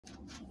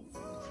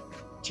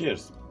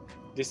Cheers!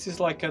 This is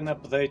like an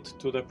update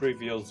to the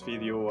previous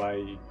video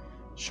I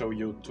show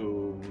you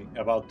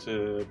about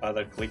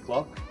other click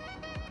lock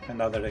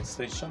and other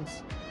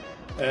extensions.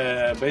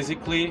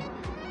 Basically,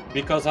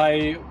 because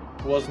I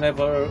was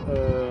never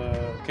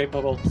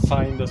capable to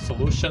find a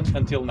solution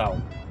until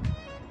now.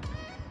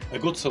 A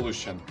good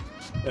solution.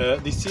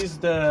 This is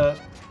the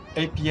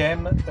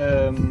APM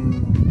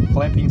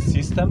clamping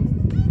system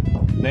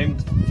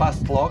named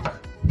Fast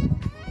Lock,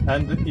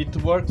 and it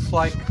works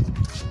like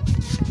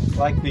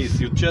this.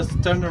 You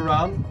just turn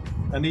around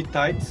and it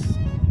tightens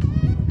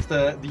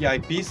the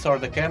eyepiece or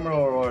the camera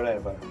or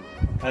whatever,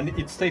 and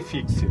it stays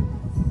fixed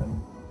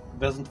and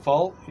doesn't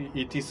fall.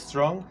 It is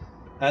strong,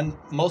 and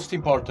most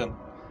important,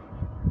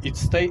 it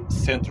stays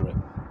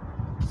centered.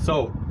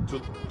 So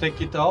to take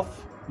it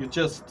off, you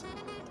just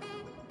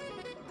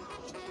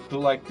do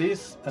like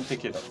this and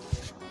take it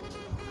off.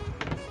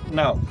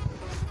 Now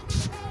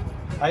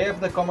I have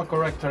the comma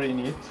corrector in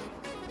it.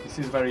 This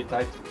is very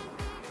tight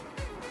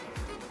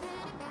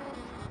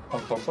on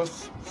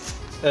purpose.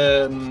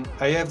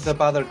 I have the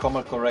Bader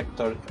comma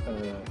corrector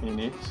in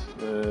it.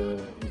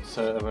 It's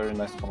a very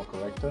nice comma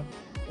corrector.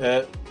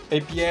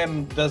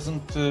 APM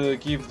doesn't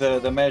give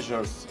the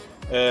measures.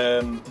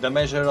 The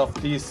measure of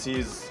this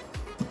is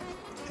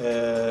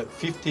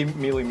 50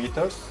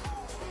 millimeters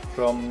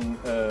from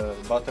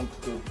bottom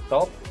to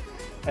top,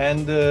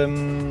 and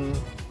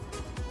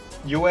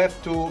you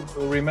have to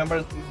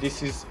remember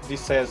this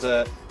has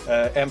a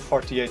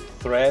M48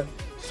 thread,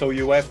 so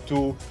you have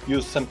to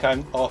use some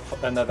kind of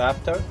an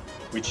adapter,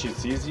 which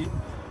is easy,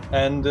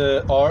 and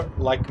or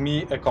like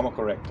me, a comma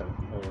corrector.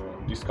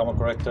 This comma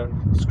corrector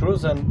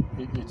screws and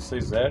it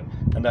stays there,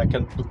 and I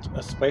can put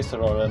a spacer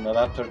or an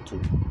adapter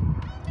too.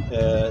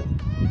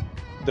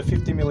 The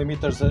 50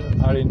 millimeters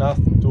are enough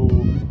to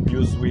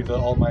use with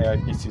all my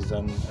eyepieces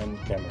and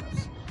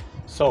cameras.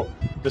 So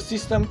the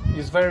system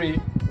is very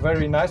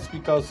nice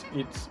because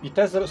it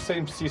has the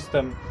same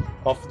system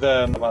of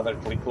the other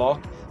click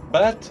lock,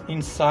 but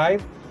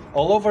inside,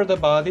 all over the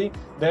body,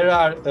 there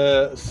are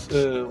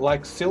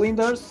like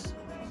cylinders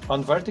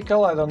on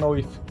vertical. I don't know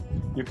if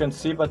you can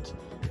see, but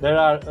there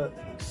are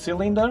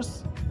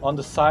cylinders on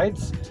the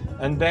sides,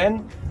 and then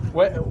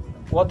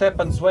what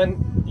happens when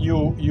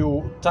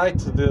you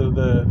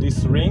tighten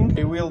this ring,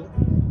 it will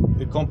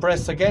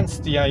compress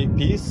against the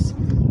eyepiece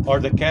or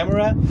the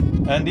camera,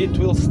 and it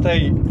will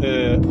stay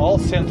all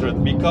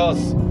centered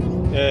because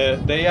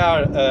they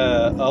are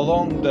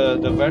along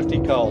the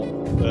vertical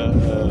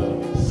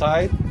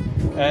side,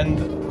 and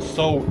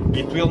so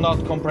it will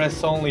not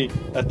compress only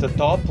at the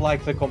top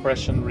like the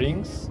compression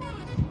rings,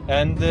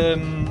 and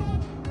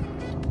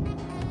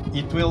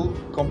it will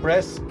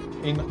compress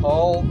in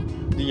all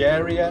the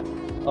area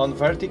on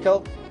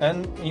vertical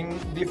and in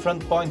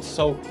different points,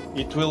 so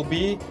it will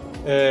be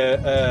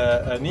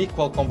an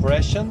equal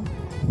compression,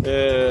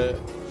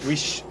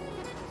 which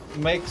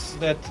makes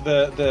that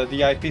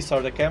the eyepiece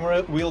or the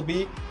camera will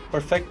be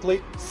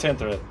perfectly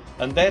centered,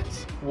 and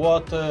that's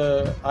what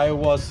I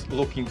was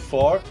looking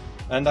for,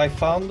 and I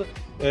found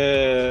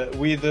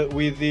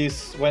with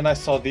this, when I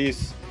saw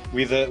this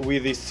with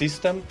this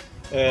system,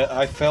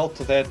 I felt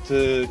that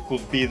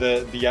could be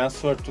the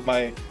answer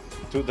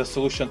to the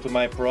solution to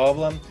my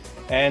problem,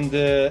 and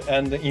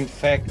in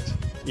fact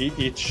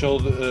it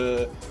showed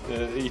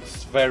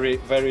it's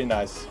very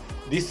nice.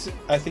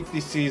 I think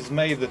this is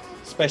made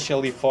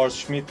specially for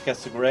Schmidt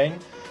Cassegrain,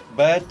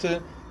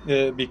 but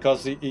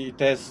because it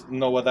has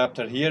no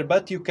adapter here,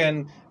 but you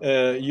can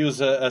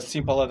use a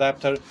simple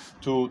adapter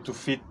to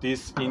fit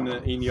this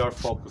in your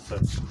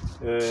focuser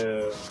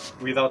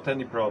without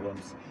any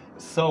problems.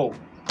 So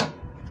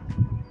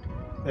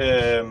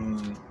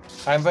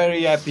I'm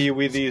very happy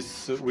with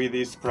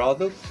this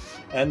product,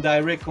 and I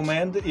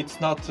recommend.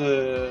 It's not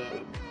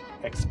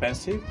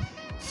expensive,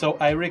 so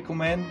I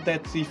recommend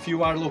that if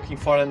you are looking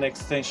for an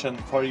extension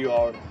for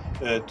your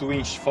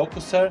 2-inch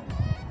focuser,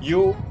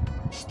 you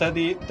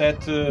study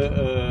that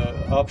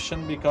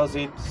option because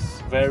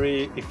it's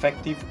very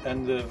effective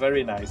and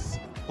very nice.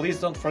 Please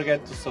don't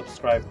forget to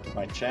subscribe to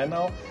my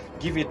channel,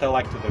 give it a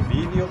like to the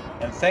video,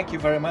 and thank you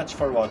very much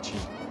for watching.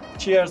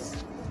 Cheers!